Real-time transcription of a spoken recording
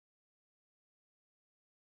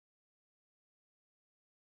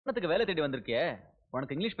பட்டணத்துக்கு வேலை தேடி வந்திருக்கே,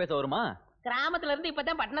 உனக்கு இங்கிலீஷ் பேச வருமா? கிராமத்துல இருந்து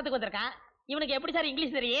இப்பதான் பட்டணத்துக்கு வந்திருக்கான். இவனுக்கு எப்படி சார்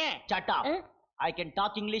இங்கிலீஷ் தெரியும்? Shut up. I can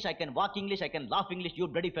talk English, I can walk English, I can laugh English, you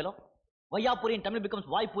bloody fellow. Vayapuri in Tamil becomes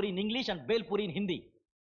Vaipuri in English and Belpuri in Hindi.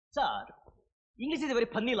 Sir, English is a very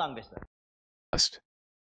funny language, sir.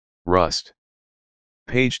 Rust.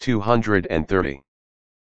 Page 230.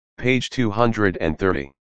 Page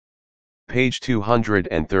 230. Page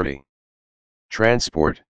 230.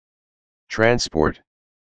 Transport. Transport.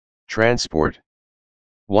 Transport.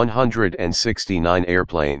 169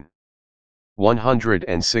 airplane.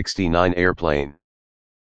 169 airplane.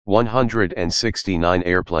 169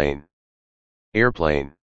 airplane.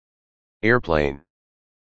 Airplane. Airplane.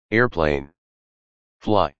 Airplane.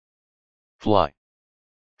 Fly. Fly.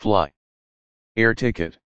 Fly. Air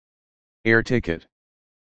ticket. Air ticket.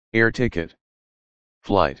 Air ticket.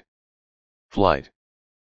 Flight. Flight.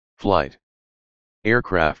 Flight.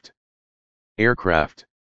 Aircraft. Aircraft.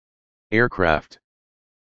 Aircraft.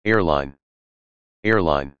 Airline.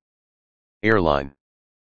 Airline. Airline.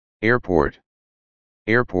 Airport.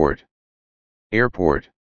 Airport. Airport.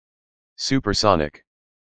 Supersonic.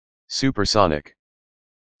 Supersonic.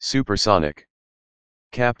 Supersonic.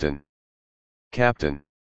 Captain. Captain.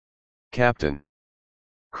 Captain.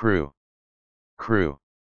 Crew. Crew.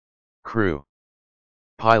 Crew.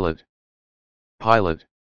 Pilot. Pilot.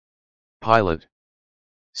 Pilot.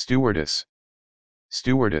 Stewardess.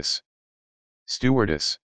 Stewardess.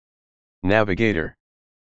 Stewardess. Navigator.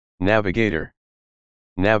 Navigator.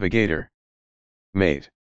 Navigator. Mate.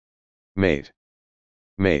 Mate.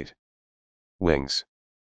 Mate. Wings.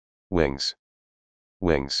 Wings.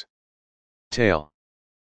 Wings. Tail.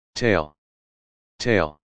 Tail.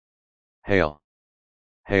 Tail. Hail.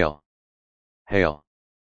 Hail. Hail.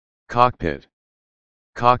 Cockpit.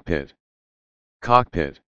 Cockpit.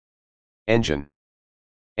 Cockpit. Engine.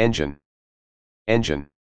 Engine. Engine.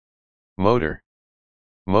 Motor.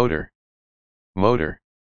 Motor. Motor.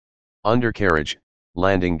 Undercarriage,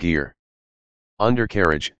 landing gear.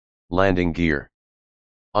 Undercarriage, landing gear.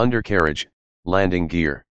 Undercarriage, landing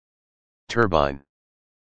gear. Turbine.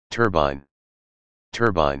 Turbine.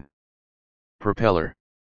 Turbine. Propeller.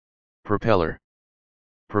 Propeller.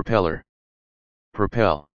 Propeller.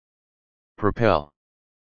 Propel. Propel.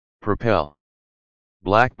 Propel.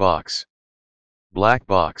 Black box. Black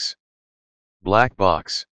box. Black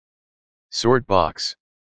box. Sort box.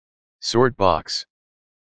 Sort box.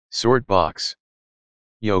 Sort box.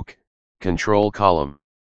 Yoke, control column.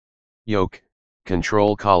 Yoke,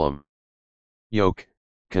 control column. Yoke,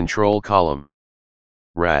 control column.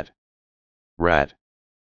 Rat. Rat.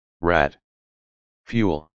 Rat.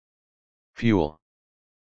 Fuel. Fuel.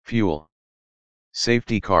 Fuel.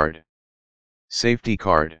 Safety card. Safety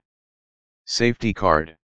card. Safety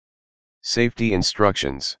card. Safety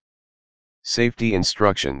instructions. Safety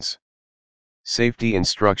instructions. Safety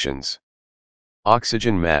instructions.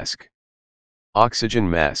 Oxygen mask. Oxygen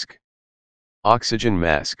mask. Oxygen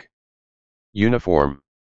mask. Uniform.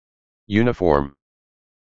 Uniform.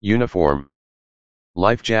 Uniform.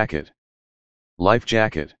 Life jacket. Life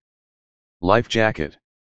jacket. Life jacket.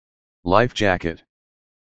 Life jacket.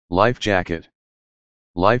 Life jacket.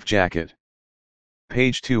 Life jacket.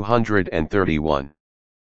 Page 231.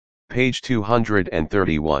 Page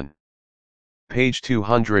 231. Page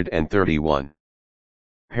 231.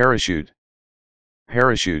 Parachute.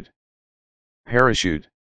 Parachute. Parachute.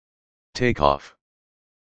 Takeoff.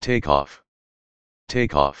 Takeoff.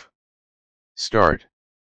 Takeoff. Start.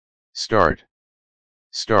 Start.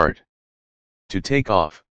 Start. To take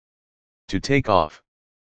off. To take off.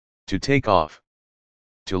 To take off.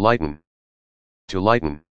 To lighten. To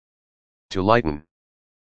lighten. To lighten.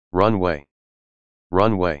 Runway.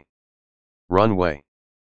 Runway. Runway.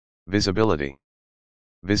 Visibility.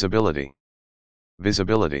 Visibility.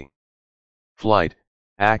 Visibility. Flight,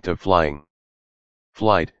 act of flying.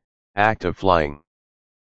 Flight, act of flying.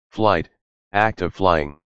 Flight, act of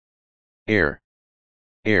flying. Air.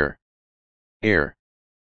 Air. Air.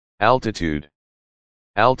 Altitude.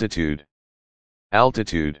 Altitude.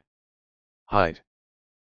 Altitude. Height.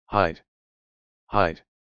 Height. Height.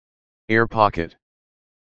 Air pocket.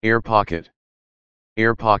 Air pocket.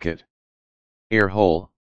 Air pocket. Air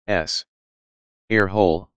hole, S. Air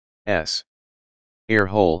hole, S. Air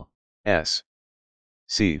hole, S.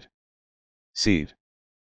 Seed. Seed.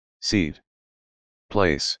 Seed.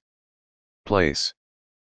 Place. Place.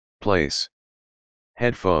 Place.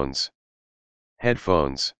 Headphones.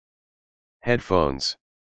 Headphones. Headphones.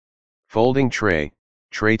 Folding tray,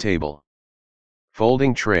 tray table.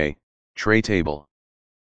 Folding tray, tray table.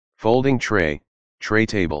 Folding tray, tray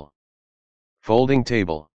table. Folding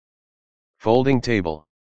table. Folding table.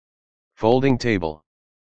 Folding table.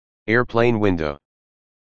 Airplane window.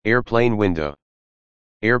 Airplane window.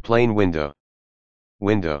 Airplane window.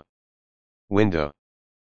 Window. Window.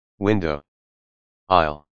 Window.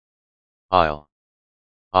 Aisle. Aisle.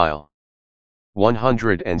 Aisle.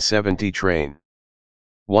 170 train.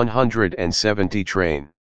 170 train.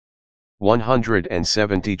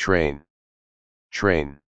 170 train.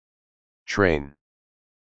 Train. Train.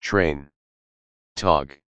 Train.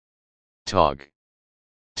 Tog. Tog.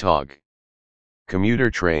 Tog. Commuter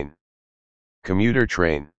train. Commuter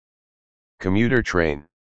train. Commuter train.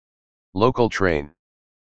 Local train.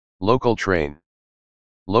 Local train.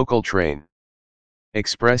 Local train.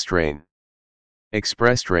 Express train.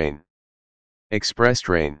 Express train. Express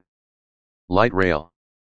train. Light rail.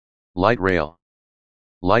 Light rail.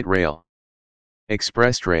 Light rail.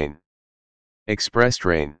 Express train. Express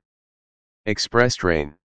train. Express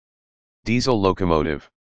train. Diesel locomotive.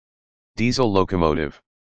 Diesel locomotive.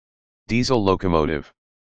 Diesel locomotive.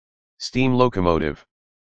 Steam locomotive.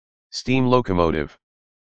 Steam locomotive.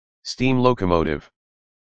 Steam locomotive.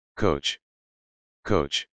 Coach.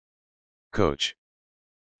 Coach. Coach.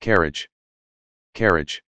 Carriage.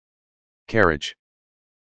 Carriage. Carriage.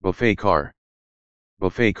 Buffet car.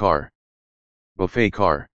 Buffet car. Buffet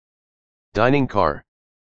car. Dining car.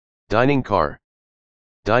 Dining car.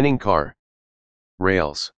 Dining car.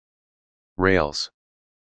 Rails. Rails.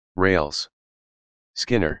 Rails.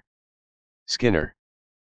 Skinner. Skinner.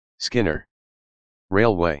 Skinner.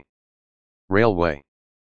 Railway. Railway.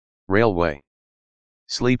 Railway.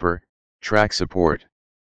 Sleeper, track support.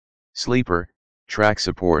 Sleeper, track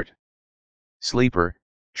support. Sleeper,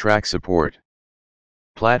 track support.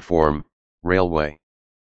 Platform, railway.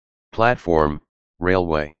 Platform,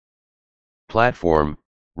 railway. Platform,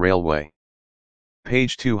 railway.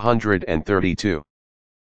 Page 232.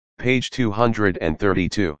 Page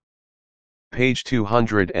 232. Page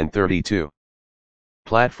 232.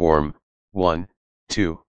 Platform, 1,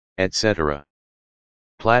 2, etc.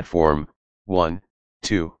 Platform, 1,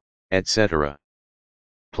 2, etc.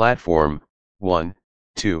 Platform, 1,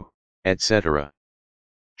 2, etc.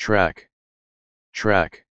 Track.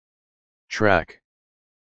 Track. Track.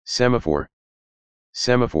 Semaphore.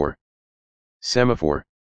 Semaphore. Semaphore.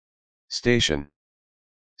 Station.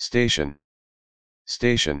 Station.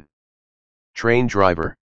 Station. Train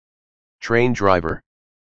driver. Train driver.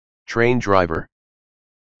 Train driver.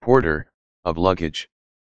 Porter, of luggage.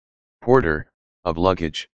 Porter, of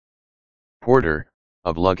luggage. Porter,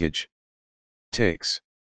 of luggage. Takes.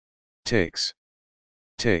 Takes.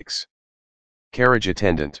 Takes. Carriage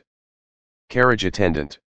attendant. Carriage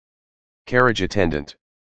attendant. Carriage attendant.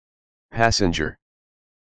 Passenger.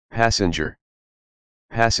 Passenger.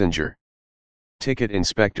 Passenger. Ticket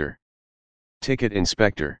inspector. Ticket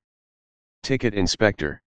inspector. Ticket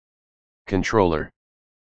inspector. Controller.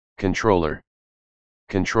 Controller.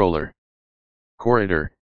 Controller.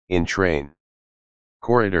 Corridor, in train.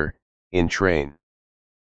 Corridor, in train.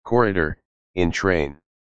 Corridor, in train.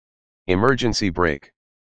 Emergency brake.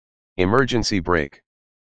 Emergency brake.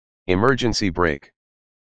 Emergency brake.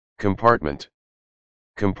 Compartment.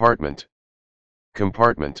 Compartment.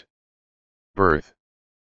 Compartment. Berth.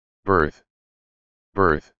 Berth.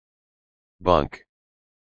 Berth. Bunk.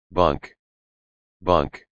 Bunk.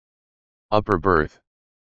 Bunk. Upper berth.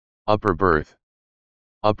 Upper berth.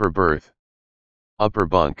 Upper berth. Upper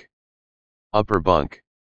bunk. Upper bunk.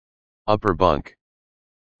 Upper bunk.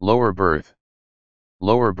 Lower berth.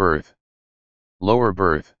 Lower berth. Lower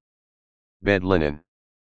berth. Bed linen.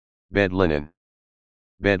 Bed linen.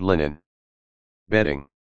 Bed linen. Bedding.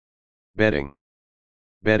 Bedding.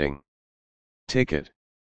 Bedding. Ticket.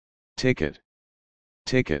 Ticket.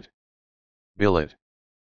 Ticket. Billet.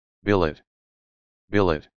 Billet.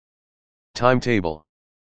 Billet. Timetable.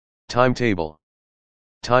 Timetable.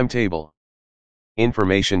 Timetable.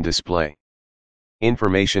 Information display.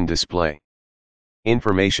 Information display.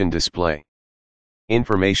 Information display.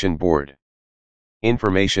 Information board.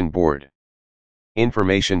 Information board.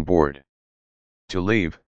 Information board. To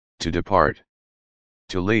leave, to depart.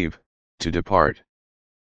 To leave, to depart.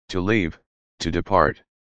 To leave, to depart.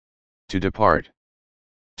 To depart.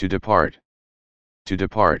 To depart. To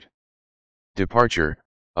depart. Departure,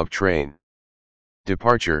 of train.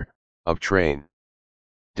 Departure, of train.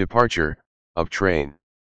 Departure, of train.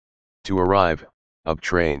 To arrive, of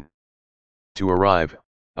train. To arrive,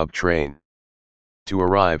 of train. To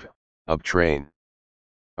arrive, of train.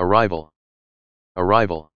 Arrival.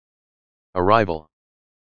 Arrival. Arrival.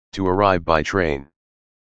 To arrive by train.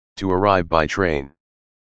 To arrive by train.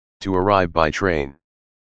 To arrive by train.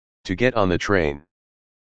 To get on the train.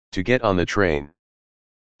 To get on the train.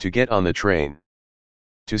 To get on the train.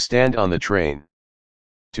 To stand on the train.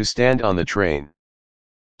 To stand on the train.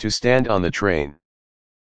 To stand on the train.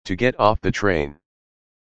 To get off the train.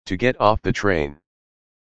 To get off the train.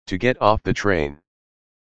 To get off the train.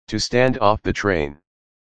 To stand off the train.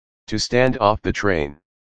 To stand off the train.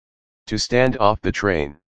 To stand off the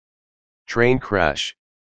train. Train crash.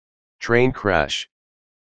 Train crash.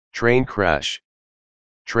 Train crash.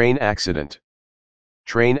 Train accident.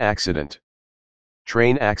 Train accident.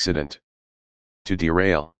 Train accident. To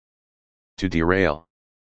derail. To derail.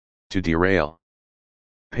 To derail.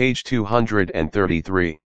 Page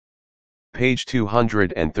 233. Page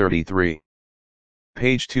 233.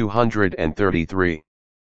 Page 233.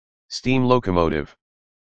 Steam locomotive.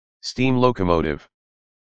 Steam locomotive.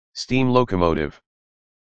 Steam locomotive.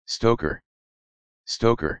 Stoker.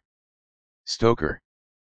 Stoker. Stoker.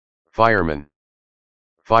 Fireman.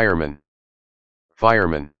 Fireman.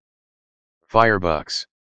 Fireman. Firebucks.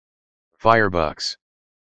 Firebucks.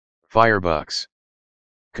 Firebucks.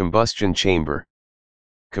 Combustion chamber.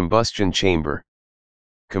 Combustion chamber.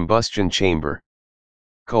 Combustion chamber.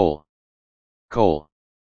 Coal. Coal.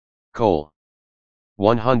 Coal.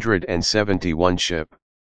 171 ship.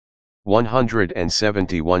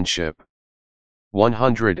 171 ship.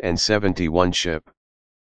 171 ship.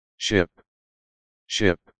 Ship.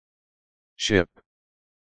 Ship. Ship.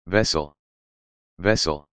 Vessel.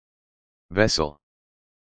 Vessel. Vessel.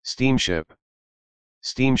 Steamship.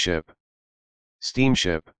 Steamship.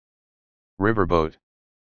 Steamship. Riverboat.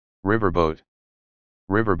 Riverboat.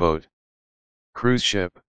 Riverboat. Cruise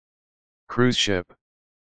ship. Cruise ship.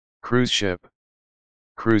 Cruise ship.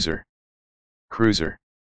 Cruiser. Cruiser.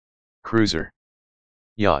 Cruiser.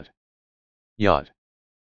 Yacht. Yacht.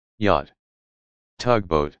 Yacht.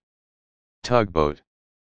 Tugboat. Tugboat.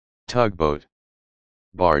 Tugboat.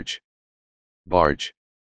 Barge. Barge.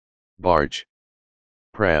 Barge.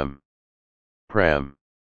 Pram. Pram.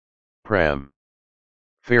 Pram.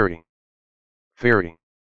 Ferry. Ferry.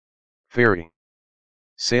 Ferry.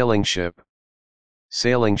 Sailing ship.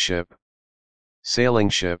 Sailing ship. Sailing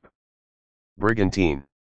ship. Brigantine.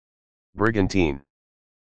 Brigantine.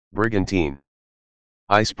 Brigantine.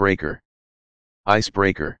 Icebreaker.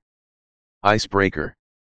 Icebreaker. Icebreaker.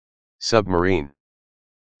 Submarine.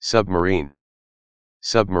 Submarine.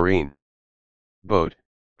 Submarine. Boat,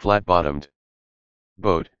 flat-bottomed.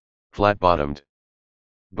 Boat, flat-bottomed.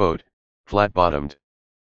 Boat, flat-bottomed.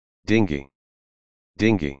 Dinghy.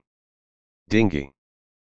 Dinghy. Dinghy.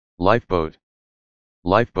 Lifeboat.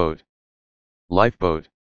 Lifeboat. Lifeboat.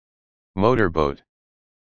 Motorboat.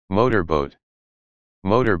 Motorboat.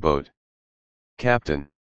 Motorboat. Captain.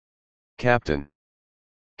 Captain.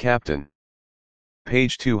 Captain.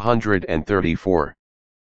 Page 234.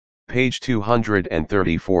 Page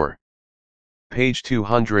 234. Page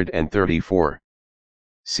 234.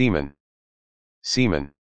 Seaman.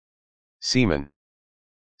 Seaman. Seaman.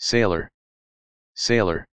 Sailor.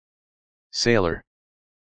 Sailor. Sailor.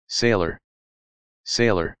 Sailor.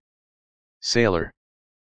 Sailor. Sailor.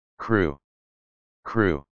 Crew.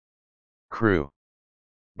 Crew. Crew.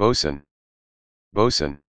 Bosun.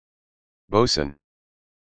 Bosun. Bosun.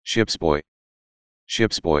 Ship's boy.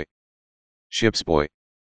 Ship's boy. Ship's boy.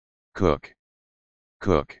 Cook.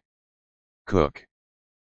 Cook. Cook.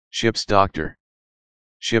 Ship's doctor.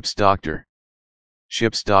 Ship's doctor.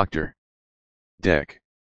 Ship's doctor. Deck.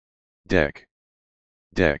 Deck.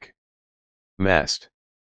 Deck. Mast.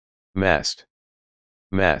 Mast.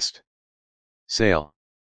 Mast. Sail.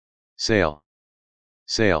 Sail.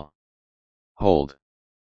 Sail. Hold.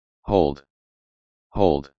 Hold.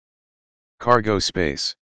 Hold. Cargo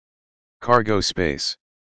space. Cargo space.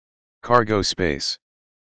 Cargo space.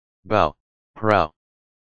 Bow. Prow.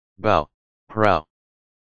 Bow. Prow.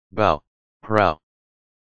 Bow. Prow.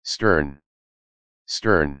 Stern.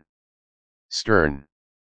 Stern. Stern.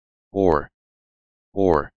 Oar.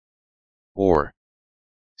 Oar. Oar.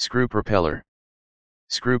 Screw propeller.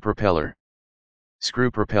 Screw propeller. Screw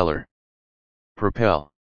propeller. Propel.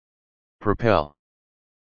 Propel.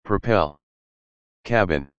 Propel.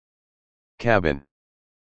 Cabin. Cabin.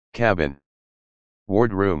 Cabin.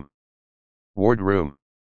 Wardroom. Wardroom.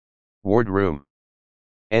 Wardroom.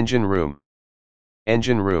 Engine room.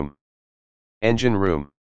 Engine room. Engine room.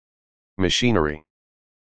 Machinery.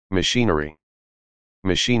 Machinery.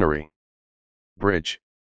 Machinery. Bridge.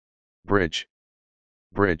 Bridge.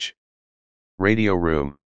 Bridge. Radio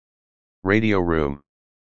room. Radio room.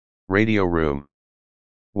 Radio room.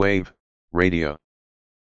 Wave. Radio.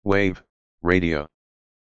 Wave. Radio.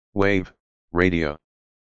 Wave. Radio.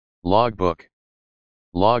 Logbook.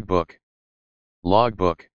 Logbook.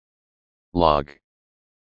 Logbook. Log.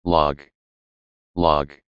 Log.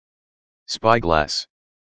 Log. Spyglass.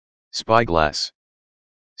 Spyglass.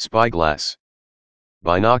 Spyglass.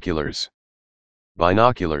 Binoculars.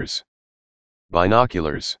 binoculars,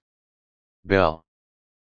 binoculars, bell,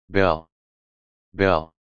 bell,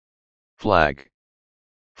 bell, flag,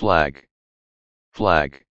 flag,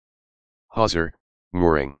 flag, hawser,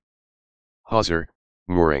 mooring, hawser,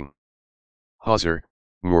 mooring, hawser,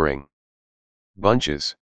 mooring,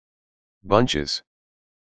 bunches, bunches,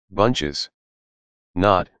 bunches,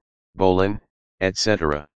 knot, bowline,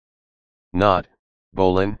 etc. Knot,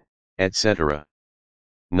 bowline, etc.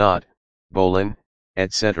 Knot, bowline,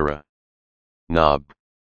 etc. Knob,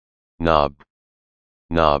 knob,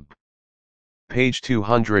 knob. Page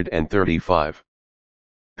 235.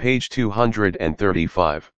 Page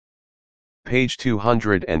 235. Page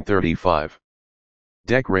 235.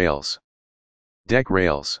 Deck rails, deck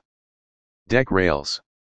rails, deck rails.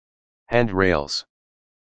 Handrails,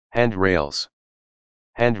 handrails,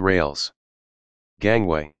 handrails.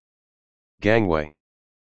 Gangway, gangway,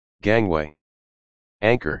 gangway.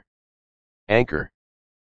 Anchor, anchor,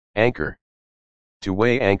 anchor. To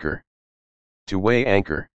weigh anchor, to weigh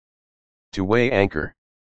anchor, to weigh anchor.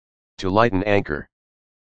 To lighten anchor,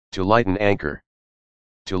 to lighten anchor,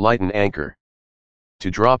 to lighten anchor.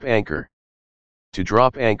 To drop anchor, to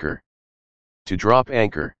drop anchor, to drop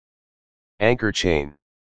anchor. Anchor chain,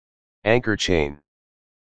 anchor chain,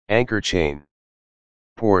 anchor chain.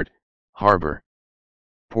 Port, harbor,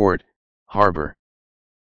 port, harbor,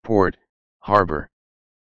 port, harbor.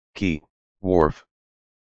 Quay, wharf,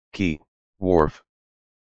 quay, wharf,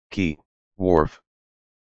 quay, wharf.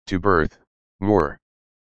 To berth, moor,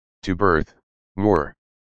 to berth, moor,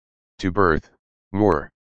 to berth, moor,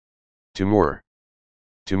 to moor,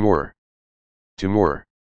 to moor, to moor.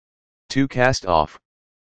 To cast off,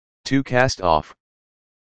 to cast off,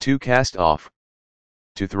 to cast off.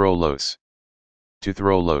 To throw loose, to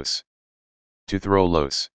throw loose, to throw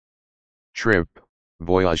loose. Trip,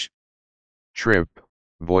 voyage, trip,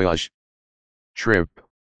 voyage, trip,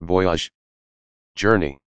 voyage.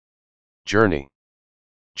 Journey, journey,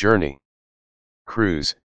 journey.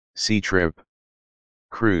 Cruise, sea trip,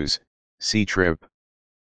 cruise, sea trip,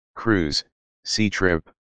 cruise, sea trip.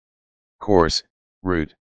 Course,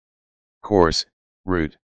 route, course,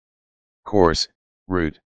 route, course,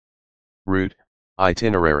 route, route,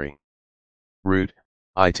 itinerary, route,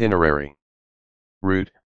 itinerary,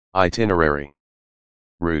 route, itinerary,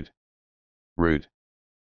 route, route,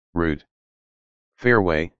 route.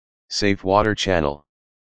 Fairway, safe water channel,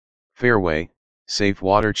 fairway, safe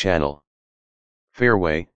water channel,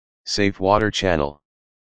 fairway, safe water channel.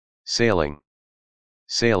 Sailing,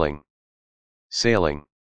 sailing, sailing.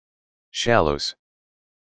 Shallows,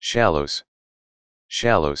 shallows,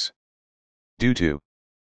 shallows. Due to,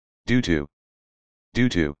 due to, due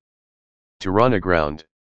to. To run aground,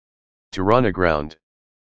 to run aground,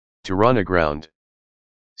 to run aground.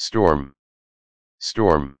 Storm,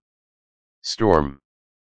 storm, storm.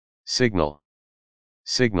 Signal,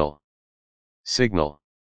 signal, signal.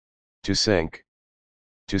 To sink,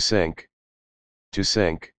 to sink, to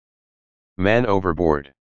sink. Man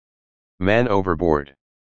overboard, man overboard,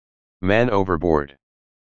 man overboard.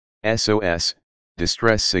 SOS,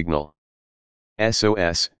 distress signal.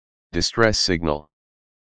 SOS, distress signal.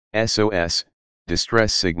 SOS,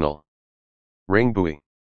 distress signal. Ring buoy,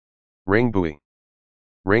 ring buoy,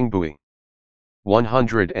 ring buoy.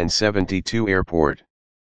 172 airport,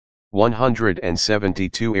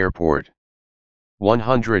 172 airport,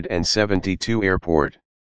 172 airport.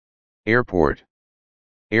 Airport,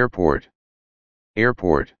 airport,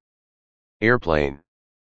 airport. Airplane,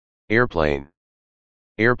 airplane,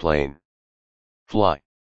 airplane. Fly,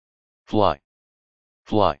 fly,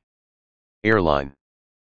 fly. Airline,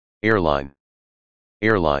 airline,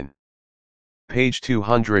 airline. Page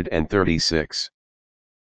 236.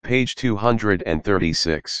 Page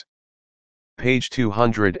 236. Page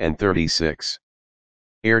 236.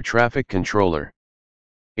 Air traffic controller,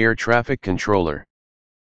 air traffic controller,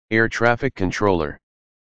 air traffic controller.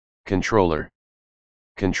 Controller,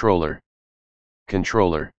 controller,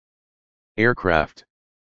 controller. Aircraft,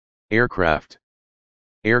 aircraft,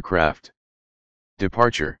 aircraft.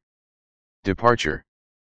 Departure, departure,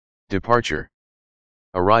 departure.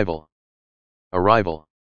 Arrival, arrival,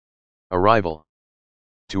 arrival.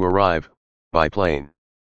 To arrive, by plane.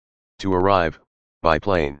 To arrive, by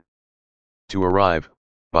plane. To arrive,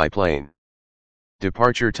 by plane.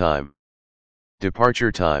 Departure time,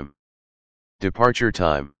 departure time, departure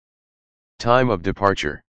time. Time of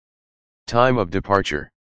departure, time of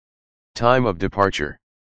departure, time of departure.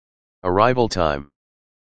 Arrival time,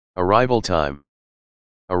 arrival time,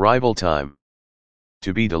 arrival time.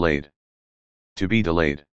 To be delayed, to be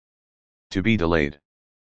delayed, to be delayed.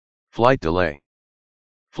 Flight delay,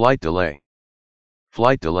 flight delay,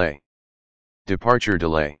 flight delay. Departure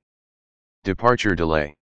delay. Departure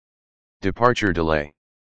delay. Departure delay.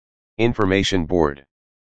 Information board.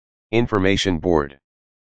 Information board.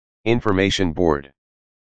 Information board.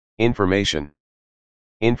 Information.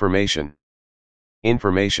 Information.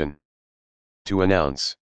 Information. To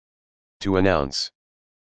announce. To announce.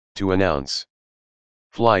 To announce.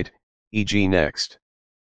 Flight, e.g. next.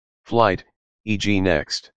 Flight, e.g.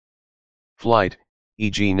 next. Flight,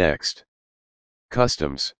 e.g. next.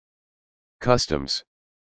 Customs. Customs.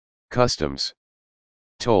 Customs.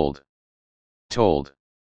 Told. Told.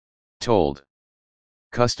 Told.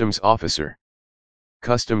 Customs officer.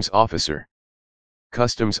 Customs officer.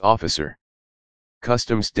 Customs officer.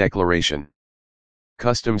 Customs declaration.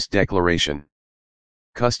 Customs declaration.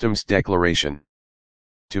 Customs declaration.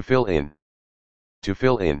 To fill in. To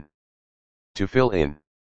fill in. To fill in.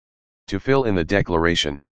 To fill in the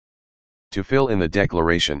declaration. To fill in the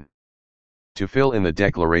declaration. To fill in the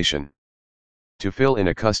declaration. To fill in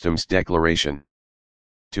a customs declaration.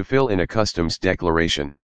 To fill in a customs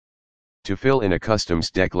declaration. To fill in a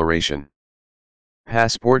customs declaration.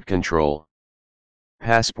 Passport control.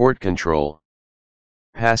 Passport control.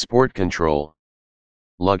 Passport control.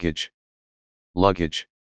 Luggage. Luggage.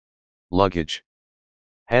 Luggage.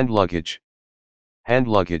 Hand luggage. Hand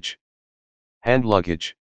luggage. Hand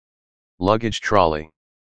luggage. Luggage trolley.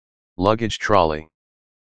 Luggage trolley.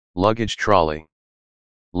 Luggage trolley.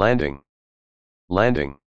 Landing.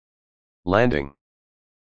 Landing. Landing.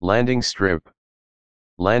 Landing strip.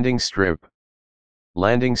 Landing strip.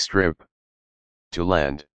 Landing strip. To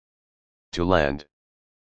land. To land.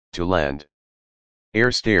 To land.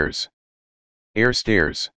 Air stairs. Air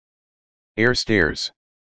stairs. Air stairs.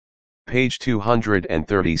 Page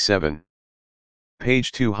 237.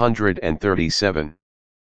 Page 237.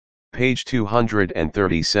 Page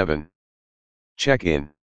 237. Check in.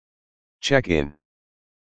 Check in.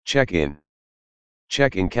 Check in.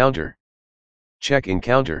 Check in counter. Check in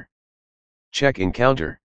counter. Check in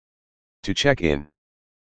counter. To check in.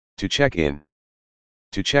 To check in.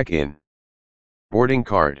 To check in. Boarding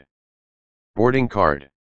card. Boarding card.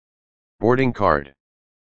 Boarding card.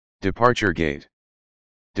 Departure gate.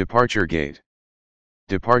 Departure gate.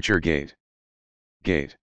 Departure gate.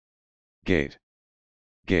 Gate. Gate.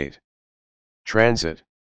 Gate. Transit.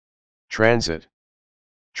 Transit.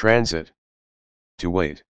 Transit. To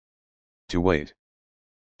wait. To wait.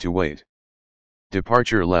 To wait.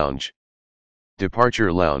 Departure lounge.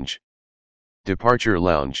 Departure lounge. Departure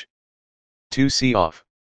lounge. To see off.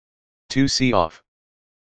 To see off.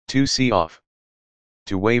 To see off.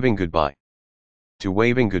 To waving goodbye. To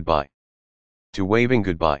waving goodbye. To waving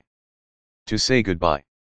goodbye. To say goodbye.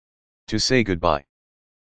 To say goodbye.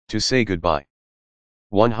 To say goodbye.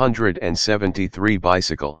 173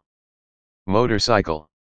 bicycle. Motorcycle.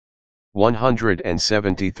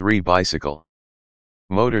 173 bicycle.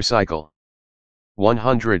 Motorcycle.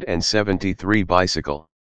 173 bicycle.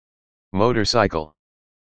 Motorcycle.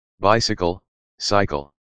 Bicycle,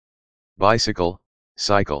 cycle. Bicycle,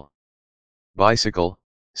 cycle. Bicycle,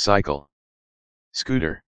 cycle.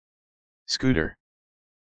 Scooter. Scooter.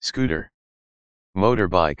 Scooter.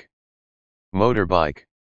 Motorbike. Motorbike.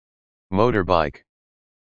 Motorbike.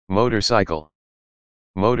 Motorcycle.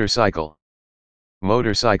 Motorcycle.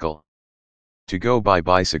 Motorcycle. To go by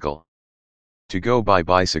bicycle. To go by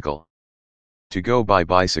bicycle. To go by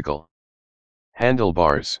bicycle.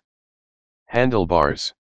 Handlebars.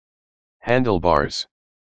 Handlebars. Handlebars.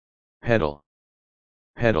 Pedal.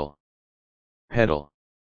 Pedal. Pedal.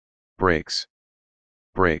 Brakes.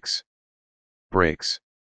 Brakes. Brakes.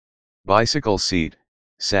 Bicycle seat,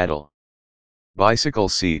 saddle. Bicycle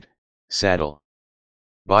seat, saddle.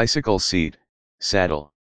 Bicycle seat,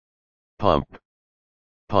 saddle. Pump.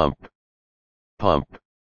 Pump. Pump.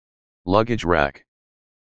 Luggage rack.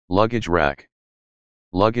 Luggage rack.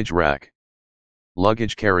 Luggage rack.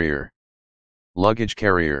 Luggage carrier. Luggage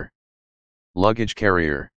carrier. Luggage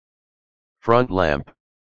carrier. Front lamp.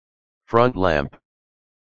 Front lamp.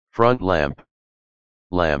 Front lamp.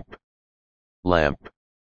 Lamp. Lamp.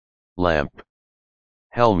 Lamp.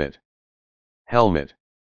 Helmet. Helmet.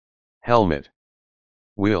 Helmet.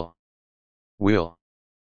 Wheel. Wheel.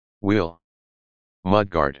 Wheel.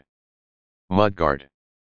 Mudguard. Mudguard.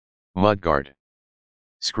 Mudguard.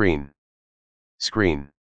 Screen. Screen.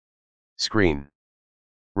 Screen.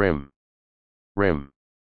 Rim. Rim.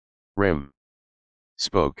 Rim.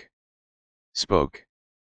 Spoke. Spoke.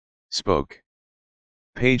 Spoke.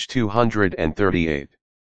 Page 238.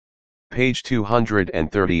 Page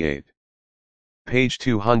 238. Page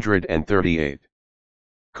 238.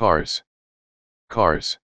 Cars.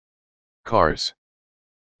 Cars. Cars.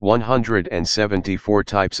 174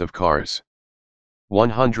 types of cars.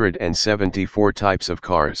 174 types of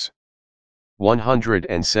cars.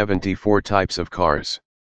 174 types of cars.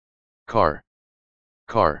 Car.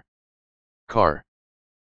 Car. Car.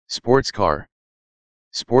 Sports car.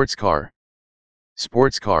 Sports car.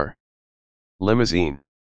 Sports car. Limousine.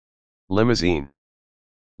 Limousine.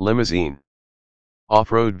 Limousine.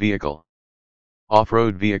 Off-road vehicle.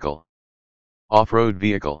 Off-road vehicle. Off-road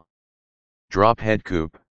vehicle. Drop head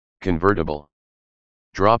coupe, convertible.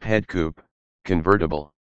 Drop head coupe,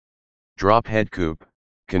 convertible. Drop head coupe,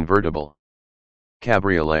 convertible.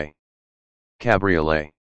 Cabriolet.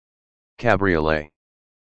 Cabriolet. Cabriolet.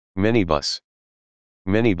 Minibus.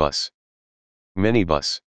 Minibus.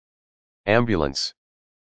 Minibus. Ambulance.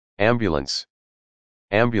 Ambulance.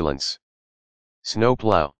 Ambulance.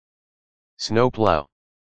 Snowplow. Snowplow.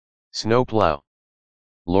 Snowplow.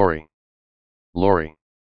 Lorry. Lorry.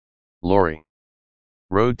 Lorry.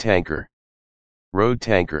 Road tanker. Road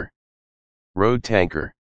tanker. Road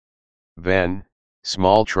tanker. Van,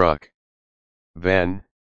 small truck. Van,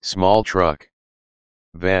 small truck.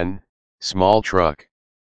 Van, small truck.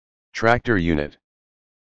 Tractor unit.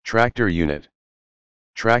 Tractor unit.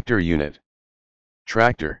 Tractor unit.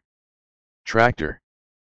 Tractor. Tractor.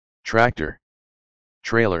 Tractor.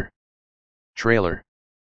 Trailer. Trailer.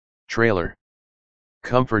 Trailer.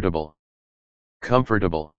 Comfortable.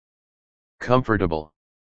 Comfortable. Comfortable.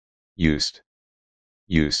 Used.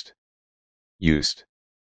 Used. Used.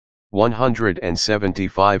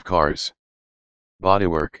 175 cars.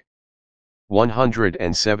 Bodywork.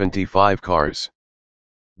 175 cars.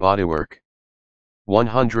 Bodywork.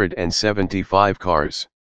 175 cars.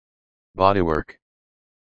 Bodywork.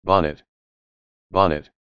 Bonnet. Bonnet.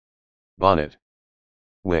 Bonnet.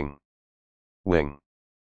 Wing. Wing.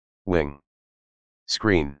 Wing.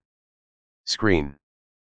 Screen. Screen.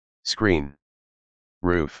 Screen.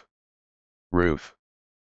 Roof. Roof.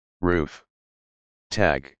 Roof.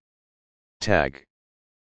 Tag. Tag.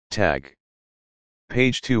 Tag.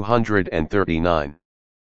 Page 239.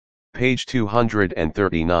 Page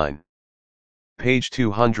 239. Page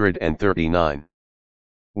 239.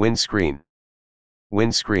 Windscreen.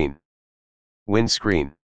 Windscreen.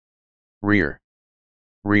 Windscreen. Rear.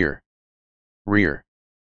 Rear. Rear.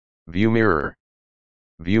 View mirror.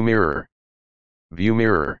 View mirror. View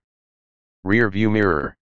mirror. Rear view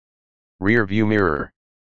mirror. Rear view mirror.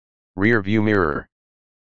 Rear view mirror.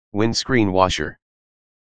 Windscreen washer.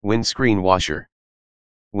 Windscreen washer.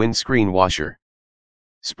 Windscreen washer.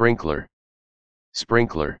 Sprinkler.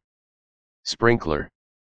 Sprinkler. Sprinkler.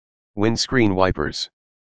 Windscreen wipers.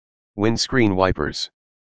 Windscreen wipers.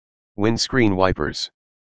 Windscreen wipers.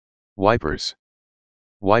 Wipers.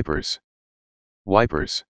 Wipers.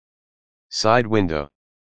 Wipers. Side window.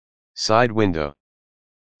 Side window.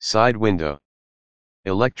 Side window.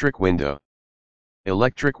 Electric window.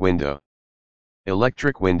 Electric window.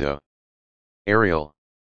 Electric window. Aerial.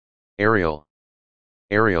 Aerial.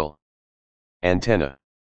 Aerial. Antenna.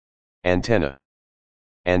 Antenna.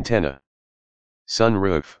 Antenna.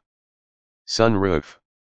 Sunroof. Sunroof.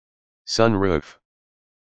 Sunroof.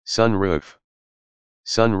 Sunroof.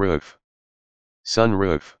 Sunroof.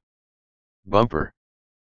 Sunroof. Bumper.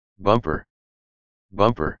 Bumper.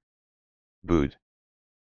 Bumper. Boot.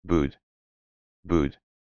 Boot. Boot.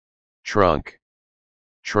 Trunk.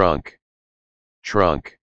 Trunk.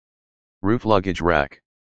 Trunk. Roof luggage rack.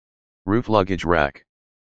 Roof luggage rack.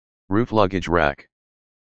 Roof luggage rack.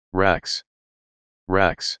 Racks.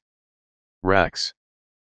 Racks. Racks.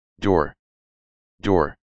 Door.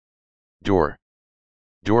 Door. Door.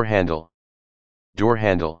 Door handle. Door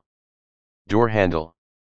handle. Door handle.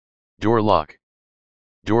 Door lock.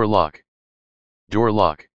 Door lock. Door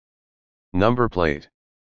lock. Number plate.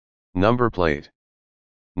 Number plate.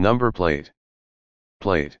 Number plate.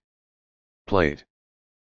 Plate. Plate.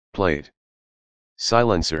 Plate.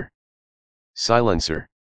 Silencer. Silencer.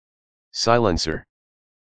 Silencer.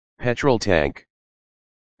 Petrol tank.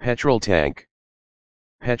 Petrol tank.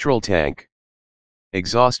 Petrol tank.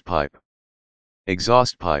 Exhaust pipe.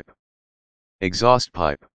 Exhaust pipe. Exhaust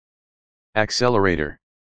pipe. Accelerator.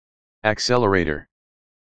 Accelerator.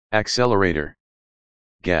 Accelerator.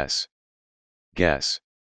 Gas. Gas.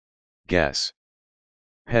 Gas.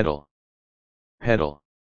 Pedal. Pedal.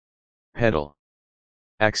 Pedal.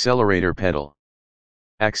 Accelerator pedal.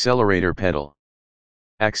 Accelerator pedal.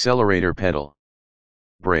 Accelerator pedal.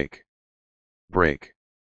 Brake. Brake.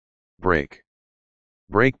 Brake.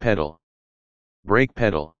 Brake pedal. Brake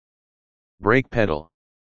pedal. Brake pedal.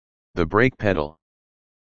 The brake pedal.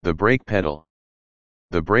 The brake pedal.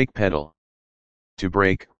 The brake pedal. To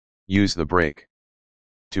brake, use the brake.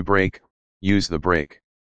 To brake, use the brake.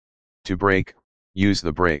 To brake, use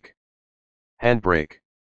the brake. Handbrake.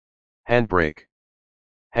 Handbrake.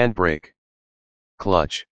 handbrake,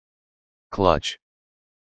 clutch, clutch,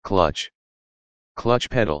 clutch, clutch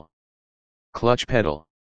pedal, clutch pedal,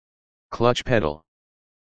 clutch pedal,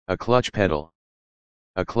 a clutch pedal,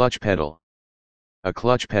 a clutch pedal, a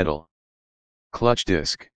clutch pedal, clutch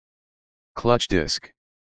disc, clutch disc,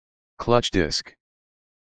 clutch disc,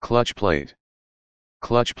 clutch plate,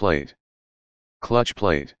 clutch plate, clutch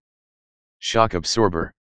plate, shock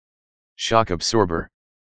absorber, shock absorber,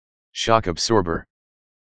 shock absorber.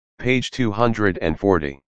 Page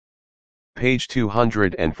 240. Page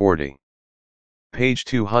 240. Page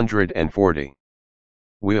 240.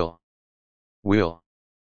 Wheel, wheel,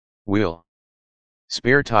 wheel.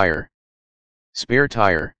 Spare tire, spare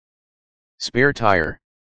tire, spare tire,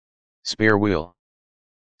 spare wheel,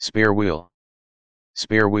 spare wheel,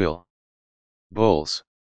 spare wheel. Bulls,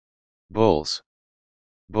 bulls,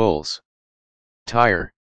 bulls.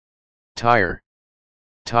 Tire, tire,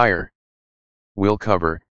 tire. Wheel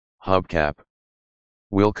cover, hubcap.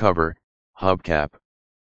 Wheel cover, hubcap.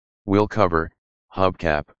 Wheel cover,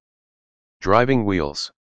 hubcap. Driving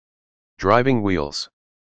wheels, driving wheels,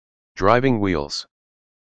 driving wheels.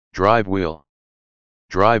 Drive wheel,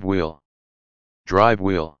 drive wheel, drive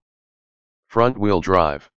wheel. Front wheel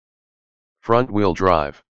drive, front wheel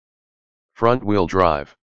drive, front wheel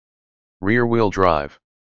drive. Rear wheel drive,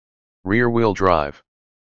 rear wheel drive,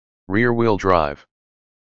 rear wheel drive.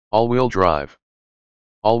 All wheel drive,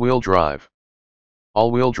 all wheel drive,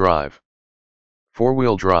 all wheel drive. Four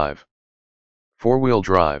wheel drive, four wheel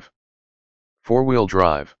drive, four wheel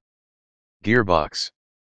drive. Gearbox,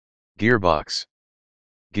 gearbox,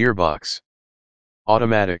 gearbox.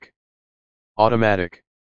 Automatic, automatic,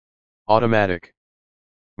 automatic.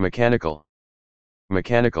 Mechanical,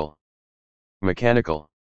 mechanical, mechanical.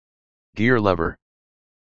 Gear lever,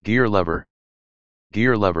 gear lever,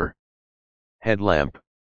 gear lever. Headlamp,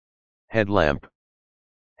 headlamp,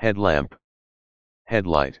 headlamp.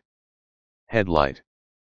 Headlight, headlight,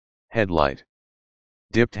 headlight.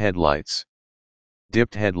 Dipped headlights,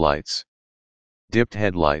 dipped headlights, dipped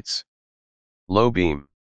headlights. Low beam,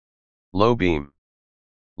 low beam,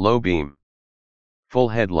 low beam. Full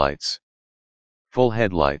headlights, full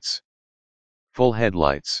headlights, full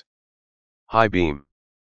headlights. High beam,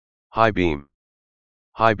 high beam,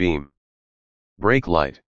 high beam. Brake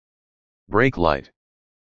light, brake light,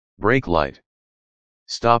 brake light.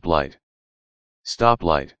 Stoplight,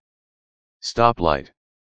 stoplight, stoplight.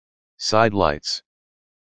 Side lights,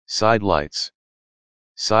 side lights,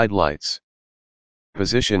 side lights.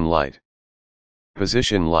 Position light,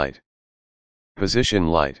 position light, position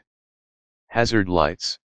light. Hazard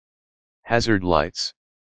lights, hazard lights,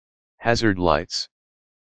 hazard lights.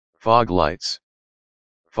 Fog lights,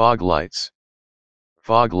 fog lights,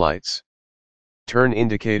 fog lights. Turn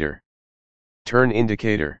indicator, turn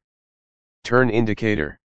indicator, turn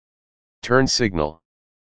indicator. Turn signal,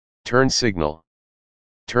 turn signal,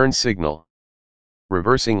 turn signal.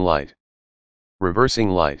 Reversing light, reversing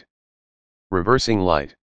light, reversing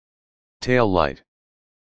light. Tail light,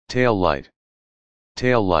 tail light,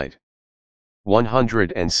 tail light.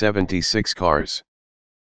 176 cars.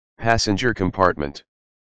 Passenger compartment.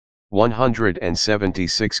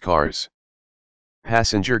 176 cars.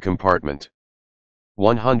 Passenger compartment.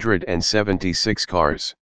 176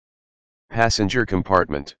 cars. Passenger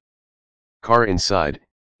compartment. Car inside,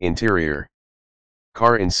 interior.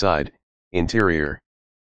 Car inside, interior.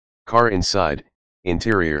 Car inside,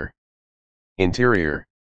 interior. Interior.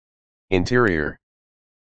 Interior.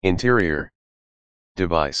 Interior.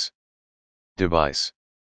 Device. Device.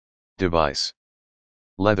 Device.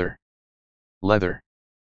 Leather. Leather.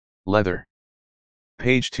 Leather.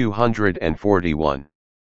 Page 241.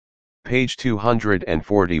 Page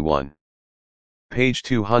 241. Page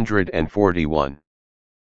 241.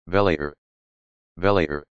 Velair.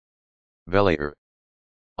 Velair. Velair.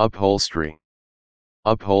 Upholstery.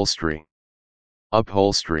 Upholstery.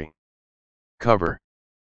 Upholstery. Cover.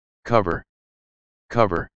 Cover.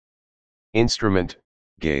 Cover. Instrument,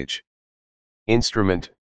 gauge.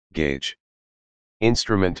 Instrument, gauge.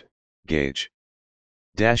 Instrument, gauge.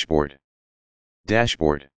 Dashboard.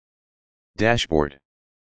 Dashboard. Dashboard.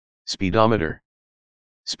 Speedometer.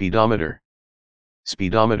 Speedometer.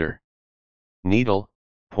 Speedometer. Needle,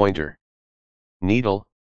 pointer. Needle,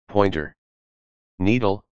 pointer.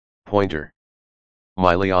 Needle, pointer.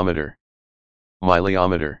 Mileometer.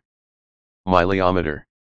 Mileometer. Mileometer.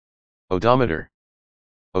 Odometer.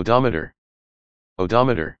 Odometer.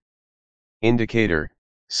 Odometer. Indicator,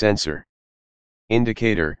 sensor.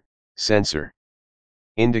 Indicator, sensor.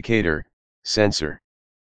 Indicator, sensor.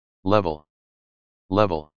 Level.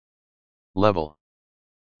 Level. Level.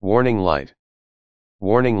 Warning light.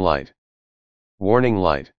 Warning light. Warning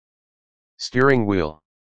light. Steering wheel.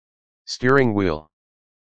 Steering wheel.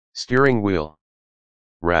 Steering wheel.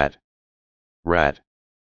 Rat. Rat.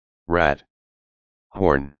 Rat.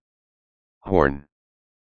 Horn. Horn.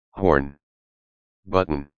 Horn.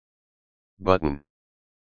 Button. Button.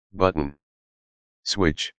 Button.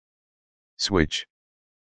 Switch. Switch.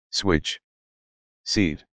 Switch.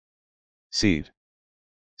 Seat. Seat.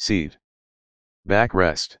 Seat.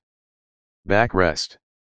 Backrest. Backrest.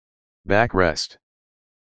 Backrest.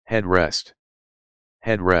 Headrest.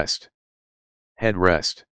 Headrest.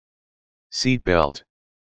 Headrest. Seatbelt.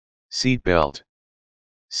 Seatbelt.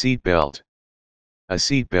 Seatbelt. A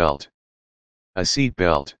seatbelt. A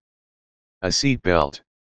seatbelt. A seatbelt.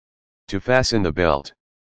 To fasten the belt.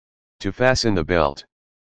 To fasten the belt.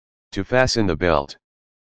 To fasten the belt.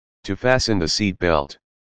 To fasten the seat belt.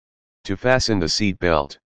 To fasten the seat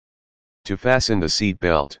belt. To fasten the seat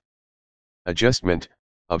belt. Adjustment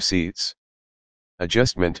of seats.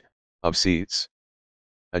 Adjustment of seats.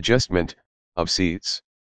 Adjustment of seats.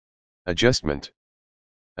 Adjustment.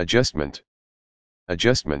 Adjustment.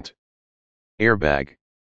 Adjustment. Airbag.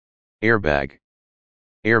 Airbag.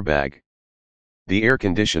 Airbag. The air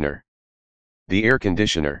conditioner. The air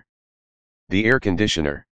conditioner. The air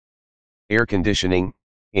conditioner. Air conditioning,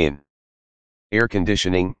 in. Air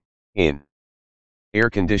conditioning, in. Air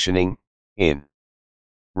conditioning, in.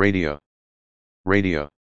 Radio. Radio.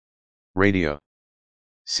 Radio.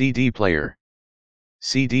 CD player.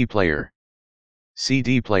 CD player.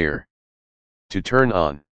 CD player. To turn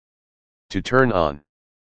on. To turn on.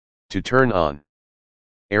 To turn on.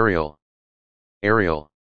 Aerial. Aerial.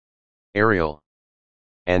 Aerial.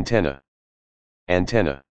 Antenna.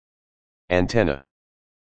 Antenna. Antenna.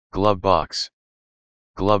 Glove box.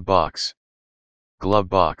 Glove box. Glove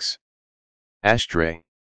box. Ashtray.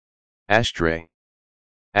 Ashtray.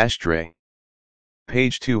 Ashtray.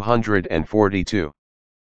 Page 242.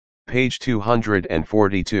 Page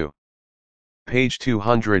 242. Page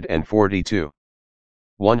 242.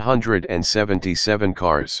 177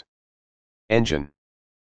 cars. Engine.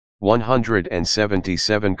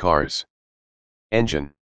 177 cars.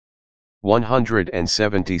 Engine.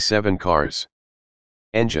 177 cars.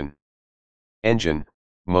 Engine. Engine,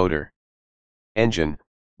 motor. Engine,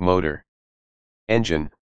 motor. Engine,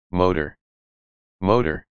 motor.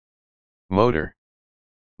 Motor. Motor.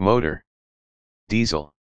 Motor.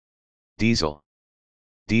 Diesel. Diesel.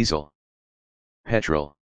 Diesel.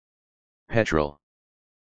 Petrol. Petrol.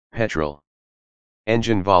 Petrol.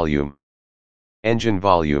 Engine volume. Engine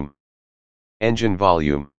volume. Engine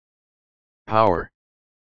volume. Power.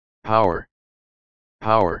 Power.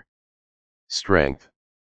 Power. Strength.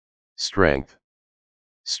 Strength.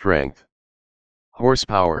 Strength.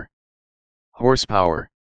 Horsepower. Horsepower.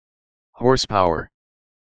 Horsepower.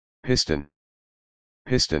 Piston.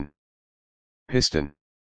 Piston. Piston.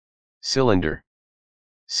 Cylinder.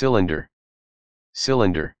 Cylinder.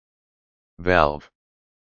 Cylinder. Valve.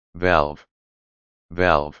 Valve.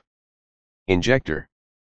 Valve. Injector.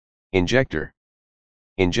 Injector.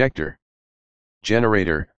 Injector.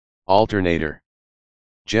 Generator, alternator.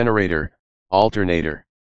 Generator, alternator.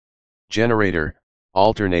 Generator,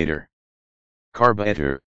 alternator.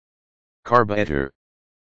 Carburetor. Carburetor.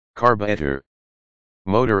 Carburetor.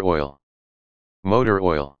 Motor oil. Motor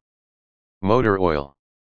oil. Motor oil.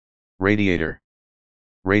 Radiator.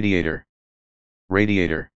 Radiator.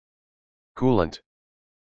 Radiator. Coolant.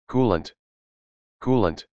 Coolant.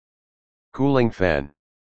 Coolant. Cooling fan.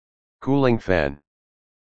 Cooling fan.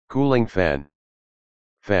 Cooling fan.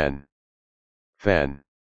 Fan. Fan.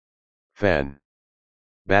 Fan.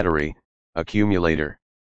 Battery, accumulator.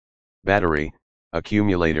 Battery,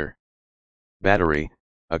 accumulator. Battery,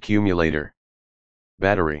 accumulator.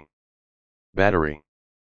 Battery. Battery.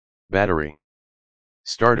 Battery.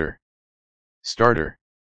 Starter. Starter.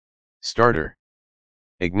 Starter.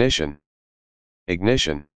 Ignition.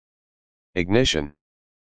 Ignition. Ignition.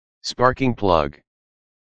 Sparking plug.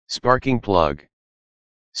 Sparking plug.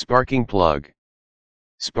 Sparking plug.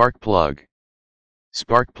 Spark plug.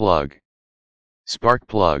 Spark plug. Spark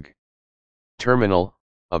plug. Terminal,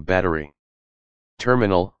 of battery.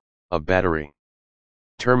 Terminal, of battery.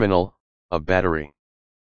 Terminal, of battery.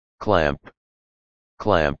 Clamp.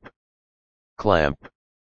 Clamp. Clamp.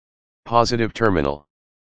 Positive terminal.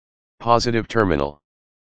 Positive terminal.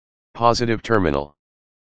 Positive terminal.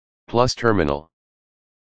 Plus terminal.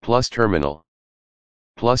 Plus terminal.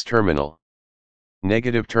 Plus terminal.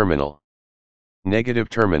 Negative terminal. Negative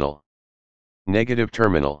terminal. Negative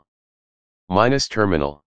terminal. Minus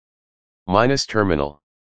terminal. Minus terminal.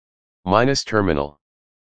 Minus terminal.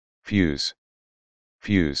 Fuse.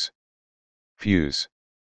 Fuse. Fuse.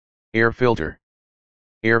 Air filter.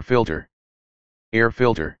 Air filter. air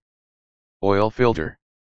filter, oil filter,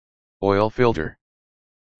 oil filter,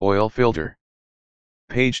 oil filter.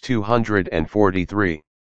 Page 243.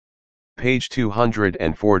 Page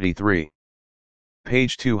 243.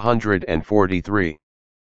 Page 243.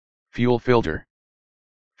 Fuel filter,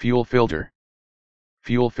 fuel filter,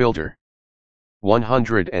 fuel filter.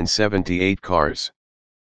 178 cars.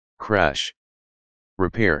 Crash.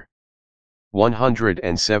 Repair.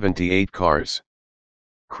 178 cars.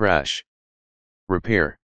 Crash.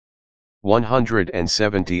 Repair.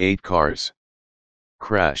 178 cars.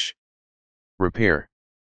 Crash. Repair.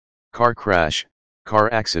 Car crash,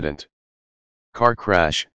 car accident. Car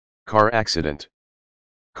crash, car accident.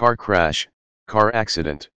 Car crash, car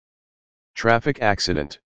accident. Traffic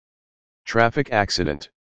accident. Traffic accident.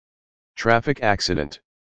 Traffic accident.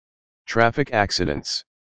 Traffic accidents.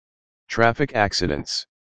 Traffic accidents.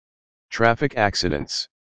 Traffic accidents.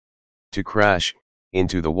 To crash,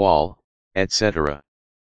 into the wall, etc.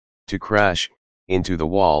 To crash, into the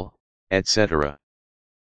wall, etc.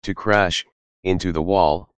 To crash, into the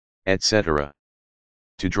wall, etc.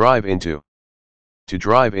 To drive into. To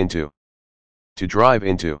drive into. To drive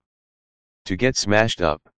into. To get smashed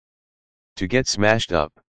up. To get smashed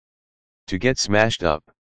up. To get smashed up.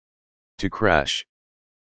 To crash.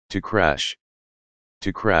 To crash.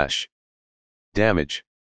 To crash. Damage.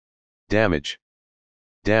 Damage.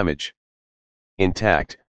 Damage.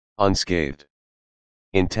 Intact, unscathed.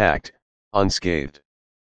 Intact, unscathed.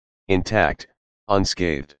 Intact,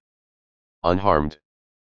 unscathed. Unharmed.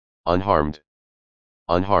 Unharmed.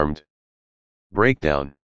 Unharmed.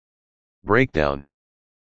 Breakdown. Breakdown.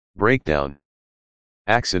 Breakdown.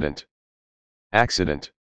 Accident.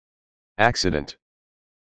 Accident. Accident.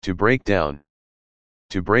 To break down.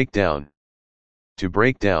 To break down. To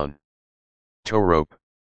break down. Tow rope.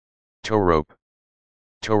 Tow rope.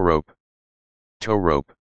 Tow rope. Tow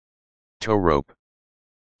rope. Tow rope.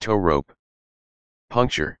 Tow rope.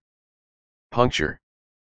 Puncture. Puncture.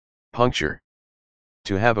 Puncture.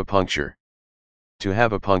 To have a puncture. To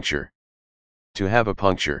have a puncture. To have a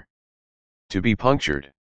puncture. To be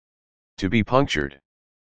punctured. To be punctured.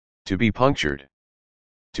 To be punctured.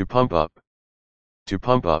 To pump up. To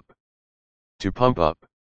pump up. To pump up.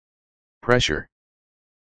 Pressure.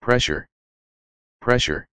 Pressure.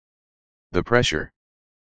 Pressure. The pressure.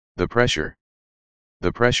 The pressure.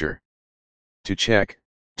 The pressure. To check,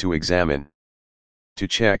 to examine. To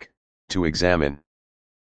check, to examine.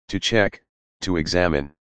 To check, to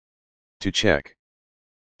examine. To check.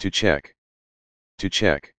 To check. To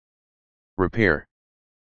check. Repair.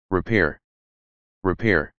 Repair.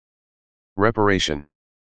 Repair. Reparation.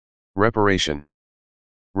 Reparation.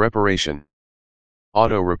 Reparation.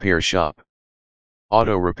 Auto repair shop.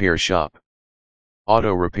 Auto repair shop.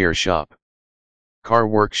 Auto repair shop. Car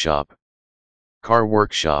workshop. Car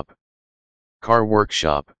workshop. Car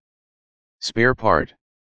workshop. Spare part.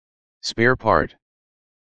 Spare part.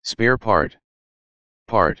 Spare part.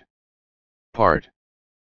 Part. Part.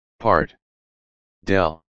 Part.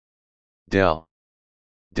 Del. Del.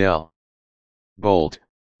 Del. Bolt,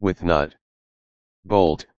 with nut.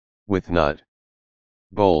 Bolt, with nut.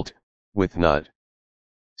 Bolt, with nut.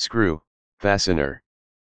 Screw, fastener.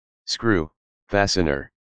 Screw,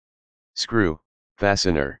 fastener. Screw,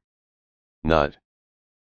 fastener. Nut.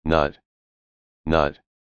 Nut. Nut.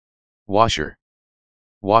 Washer.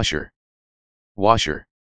 Washer. Washer.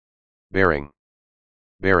 Bearing.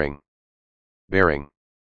 Bearing. Bearing.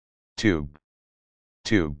 Tube.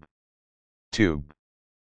 Tube. Tube.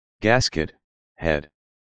 Gasket, head.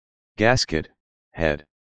 Gasket, head.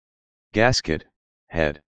 Gasket,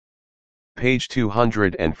 head. Page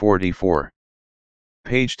 244.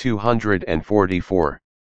 Page 244.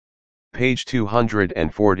 Page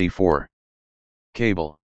 244.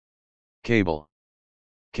 Cable. Cable.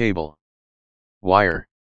 Cable. Wire.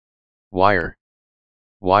 Wire.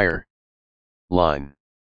 Wire. Line.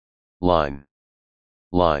 Line.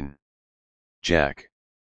 Line. Jack.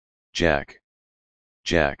 Jack.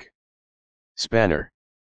 Jack. Spanner.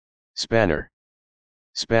 Spanner.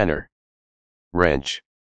 Spanner. Wrench.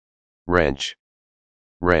 Wrench.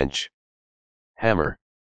 Wrench. Hammer.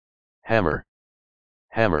 Hammer.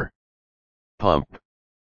 Hammer. Pump.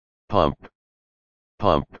 Pump.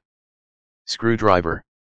 Pump. Screwdriver.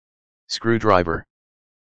 Screwdriver.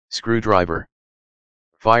 Screwdriver.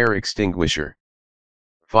 Fire extinguisher.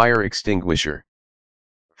 Fire extinguisher.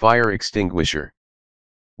 Fire extinguisher.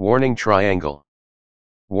 Warning triangle.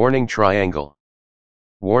 Warning triangle.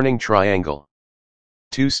 Warning triangle.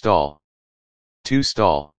 To stall. To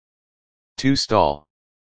stall. To stall.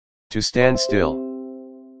 To stand still.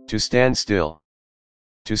 To stand still.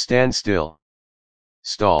 To stand still.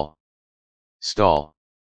 Stall. Stall.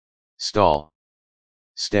 Stall.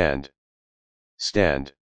 stand,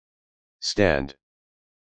 stand, stand,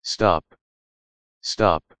 stop,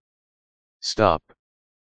 stop, stop,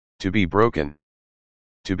 to be broken,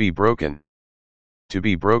 to be broken, to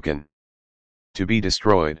be broken, to be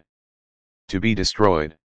destroyed, to be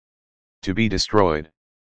destroyed, to be destroyed,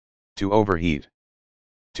 to overheat,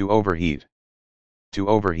 to overheat, to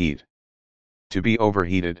overheat, to be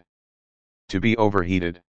overheated, to be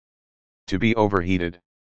overheated, to be overheated,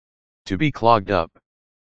 to be clogged up,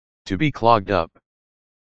 to be clogged up,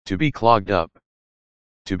 to be clogged up,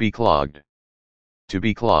 to be clogged, to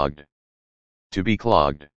be clogged, to be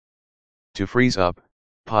clogged, to freeze up,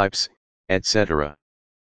 pipes, etc.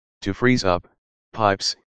 To freeze up,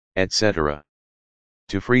 pipes, etc.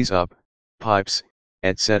 To freeze up, pipes,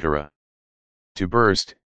 etc. To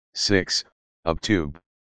burst, 6, up tube.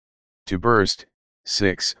 To burst,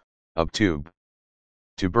 6, up tube.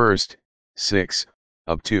 To burst, 6,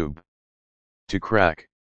 up tube. To crack,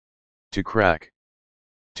 to crack,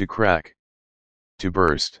 to crack. To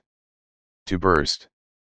burst, to burst,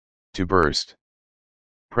 to burst.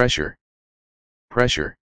 Pressure,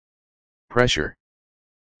 pressure, pressure.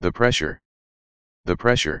 The pressure, the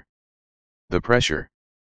pressure, the pressure.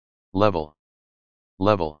 Level,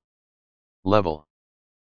 level, level.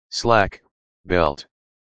 Slack, belt.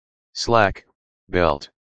 Slack, belt.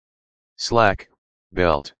 Slack,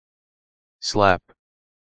 belt. Slap,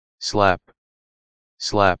 slap,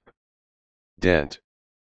 slap. Dent,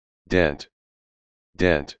 dent,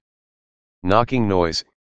 dent. Knocking noise,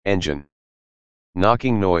 engine.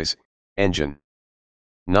 Knocking noise, engine.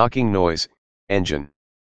 Knocking noise, engine.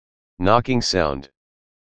 Knocking sound.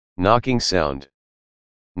 Knocking sound.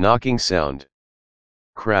 Knocking sound.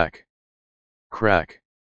 Crack, crack,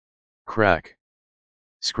 crack.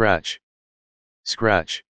 Scratch,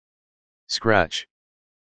 scratch, scratch.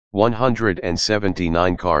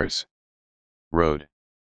 179 cars. Road.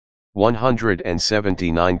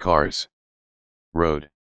 179 cars. Road.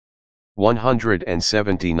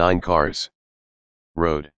 179 cars.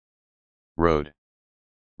 Road. Road.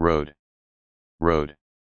 Road. Road.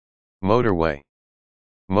 Motorway.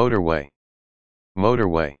 Motorway.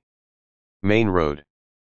 Motorway. Main road.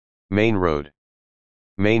 Main road.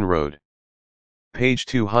 Main road. Page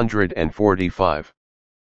 245.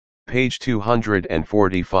 Page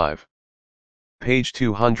 245. Page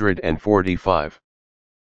 245.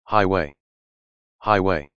 Highway.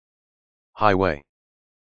 Highway. Highway.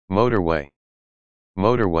 Motorway.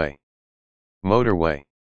 Motorway. Motorway.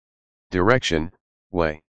 Direction,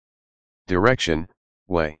 way. Direction,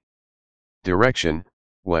 way. Direction,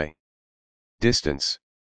 way. Distance.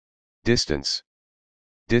 Distance.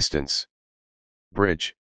 Distance.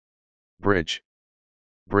 Bridge. Bridge.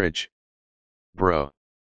 Bridge. Bro.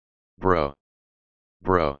 Bro.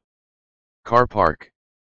 Bro. Car park.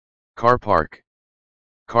 Car park.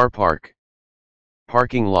 Car park.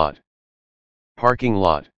 Parking lot. Parking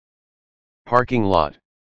lot. Parking lot.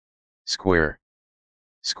 Square.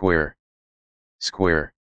 Square.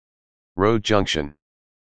 Square. Road junction.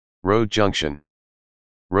 Road junction.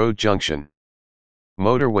 Road junction.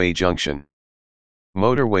 Motorway junction.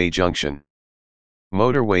 Motorway junction.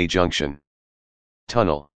 Motorway junction.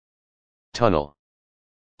 Tunnel. Tunnel.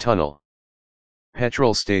 Tunnel.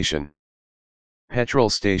 Petrol station. Petrol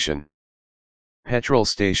station. Petrol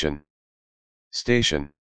station. Station.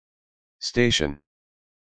 Station.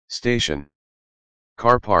 Station.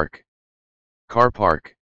 Car park. Car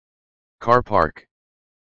park. Car park.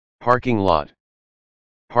 Parking lot.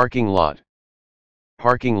 Parking lot.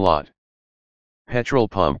 Parking lot. Petrol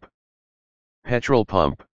pump. Petrol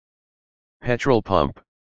pump. Petrol pump.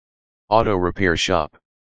 Auto repair shop.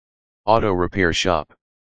 Auto repair shop.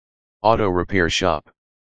 Auto repair shop.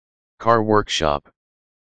 Car workshop.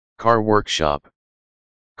 Car workshop.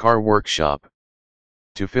 Car workshop.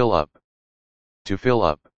 To fill up. To fill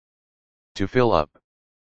up. To fill up.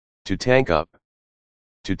 To tank up.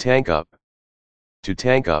 To tank up. To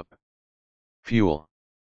tank up. Fuel.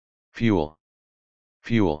 Fuel.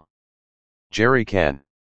 Fuel. Jerry can.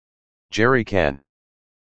 Jerry can.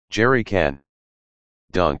 Jerry can.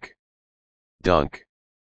 Dunk. Dunk.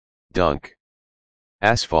 Dunk.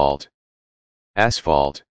 Asphalt.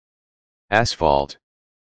 Asphalt. Asphalt.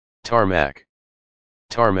 Tarmac.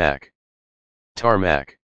 Tarmac.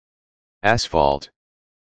 Tarmac. Asphalt.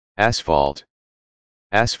 Asphalt.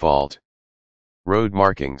 Asphalt. Road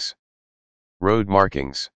markings. Road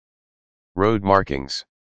markings. Road markings.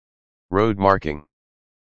 Road marking.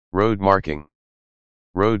 Road marking.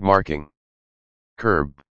 Road marking.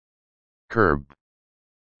 Curb. Curb.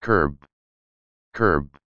 Curb. Curb.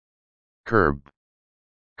 Curb.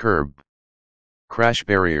 Curb. Crash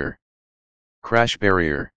barrier. Crash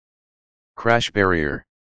barrier. Crash barrier.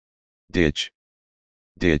 ditch,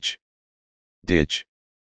 ditch, ditch,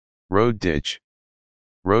 road ditch,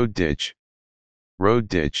 road ditch, road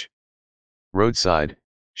ditch, roadside,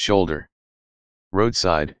 shoulder,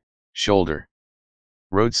 roadside, shoulder,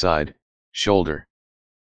 roadside, shoulder,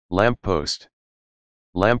 lamppost,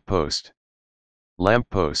 lamppost,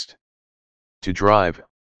 lamppost, to drive,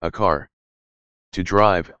 a car, to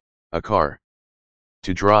drive, a car,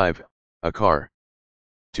 to drive, a car,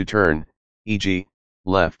 to turn, e.g.,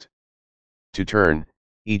 left, to turn,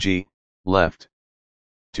 e.g., left,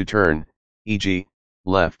 to turn, e.g.,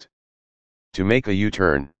 left, to make a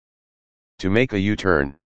U-turn, to make a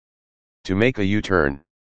U-turn, to make a U-turn,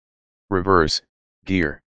 reverse,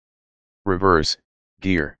 gear, reverse,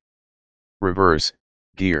 gear, reverse,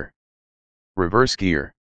 gear, reverse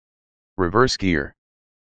gear, reverse gear,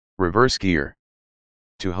 reverse gear,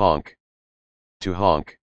 to honk, to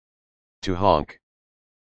honk, to honk,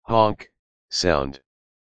 honk, sound,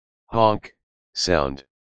 honk, sound,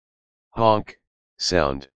 honk,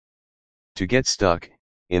 sound, to get stuck,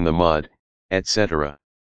 in the mud, etc.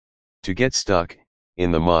 To get stuck,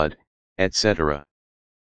 in the mud, etc.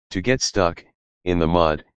 To get stuck, in the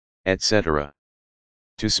mud, etc.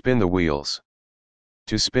 To spin the wheels.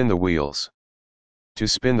 To spin the wheels. To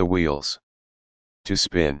spin the wheels. To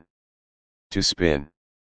spin. To spin.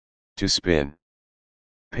 To spin.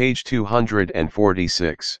 Page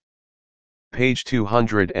 246. Page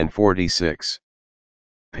 246.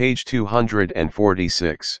 Page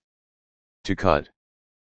 246. To cut.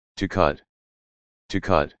 To cut. To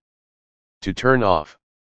cut. To turn off.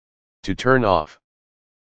 To turn off.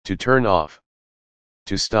 To turn off.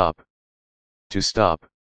 To stop. To stop.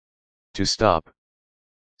 To stop.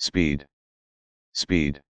 Speed.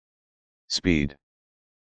 Speed. Speed.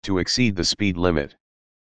 To exceed the speed limit.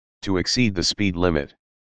 To exceed the speed limit.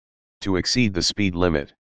 To exceed the speed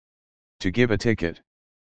limit. To give a ticket.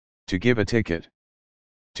 To give a ticket.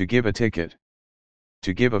 To give a ticket.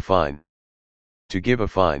 To give a fine. To give a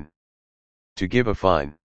fine. To give a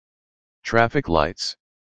fine. Traffic lights.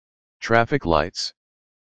 Traffic lights.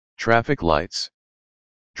 Traffic lights.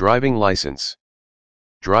 Driving license.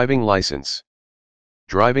 Driving license.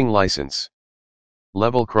 Driving license.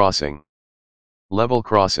 Level crossing. Level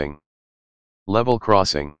crossing. Level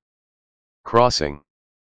crossing. Crossing.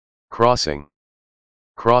 Crossing.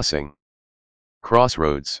 Crossing.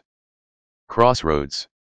 Crossroads. Crossroads.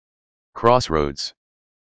 Crossroads.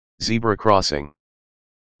 Zebra crossing.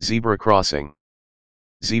 Zebra crossing.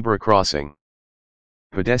 Zebra crossing.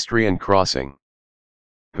 Pedestrian crossing.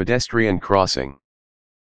 Pedestrian crossing.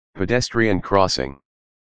 Pedestrian crossing.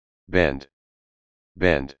 Bend.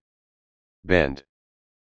 Bend. Bend.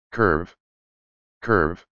 Curve.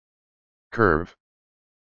 Curve. Curve.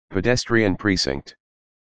 Pedestrian precinct.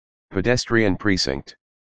 Pedestrian precinct.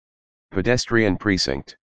 Pedestrian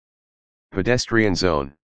precinct. Pedestrian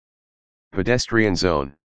zone. Pedestrian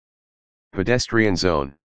zone. Pedestrian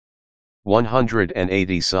zone.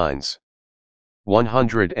 180 signs.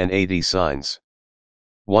 180 signs.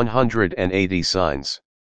 180 signs.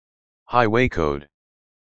 Highway code.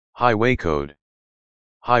 Highway code.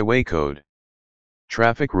 Highway code.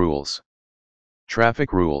 Traffic rules.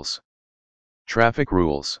 Traffic rules. Traffic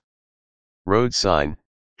rules. Road sign,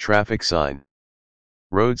 traffic sign.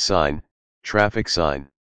 Road sign, traffic sign.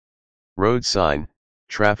 Road sign,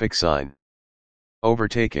 traffic sign.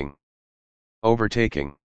 Overtaking.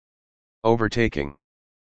 Overtaking. Overtaking.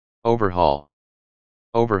 Overhaul.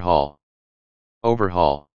 Overhaul.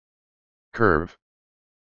 Overhaul. Curve.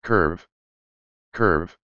 Curve.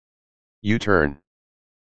 Curve. U-turn.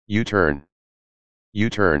 U-turn.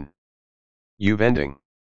 U-turn. U-vending.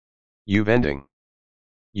 U-vending.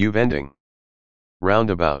 U-vending.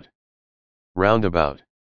 Roundabout. Roundabout.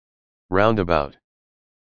 Roundabout.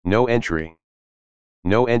 No entry.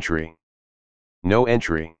 No entry. No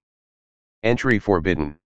entry. Entry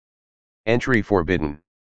forbidden. Entry forbidden.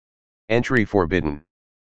 Entry forbidden.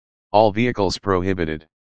 All vehicles prohibited.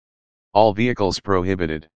 All vehicles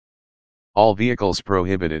prohibited. All vehicles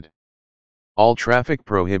prohibited. All traffic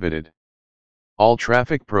prohibited. All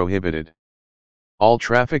traffic prohibited. All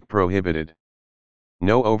traffic prohibited.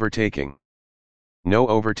 No overtaking. No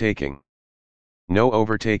overtaking. No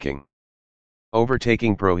overtaking.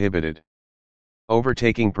 Overtaking prohibited.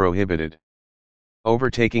 Overtaking prohibited.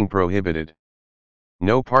 Overtaking prohibited.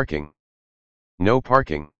 No parking. No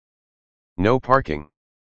parking. No parking.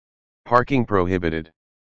 Parking prohibited.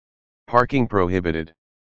 Parking prohibited.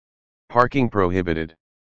 Parking prohibited.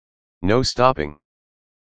 No stopping.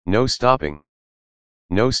 No stopping.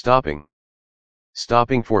 No stopping.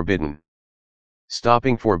 Stopping forbidden.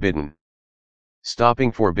 Stopping forbidden.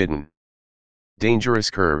 Stopping forbidden. Dangerous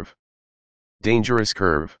curve. Dangerous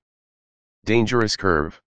curve. Dangerous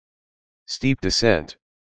curve. Steep descent.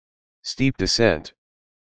 Steep descent.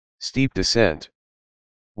 Steep descent.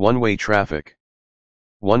 One-way traffic.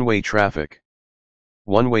 One-way traffic.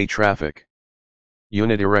 One-way traffic.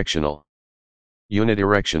 Unidirectional.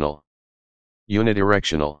 Unidirectional.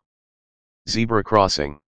 Unidirectional. Zebra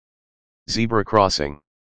crossing. Zebra crossing.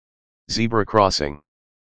 Zebra crossing.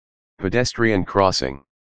 Pedestrian crossing.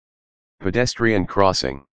 Pedestrian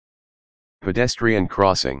crossing. Pedestrian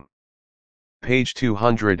crossing. Page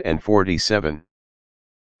 247.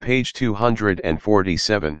 Page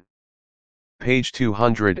 247. Page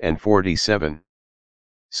 247.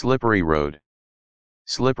 Slippery road.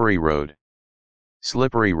 Slippery road.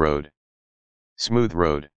 Slippery road. Smooth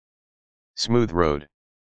road. Smooth road.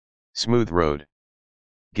 Smooth road.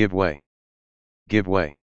 Give way. Give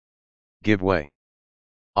way. Give way.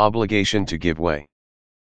 Obligation to give way.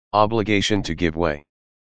 Obligation to give way.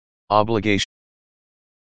 Obligation.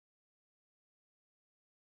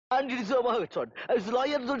 And it is over, son. As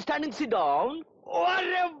lawyers are standing, sit down.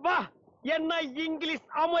 Oreva! என்ன English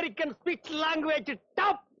American speech language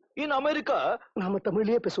top In America, நாம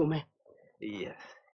தமிழ்லயே பேசுவோமே. S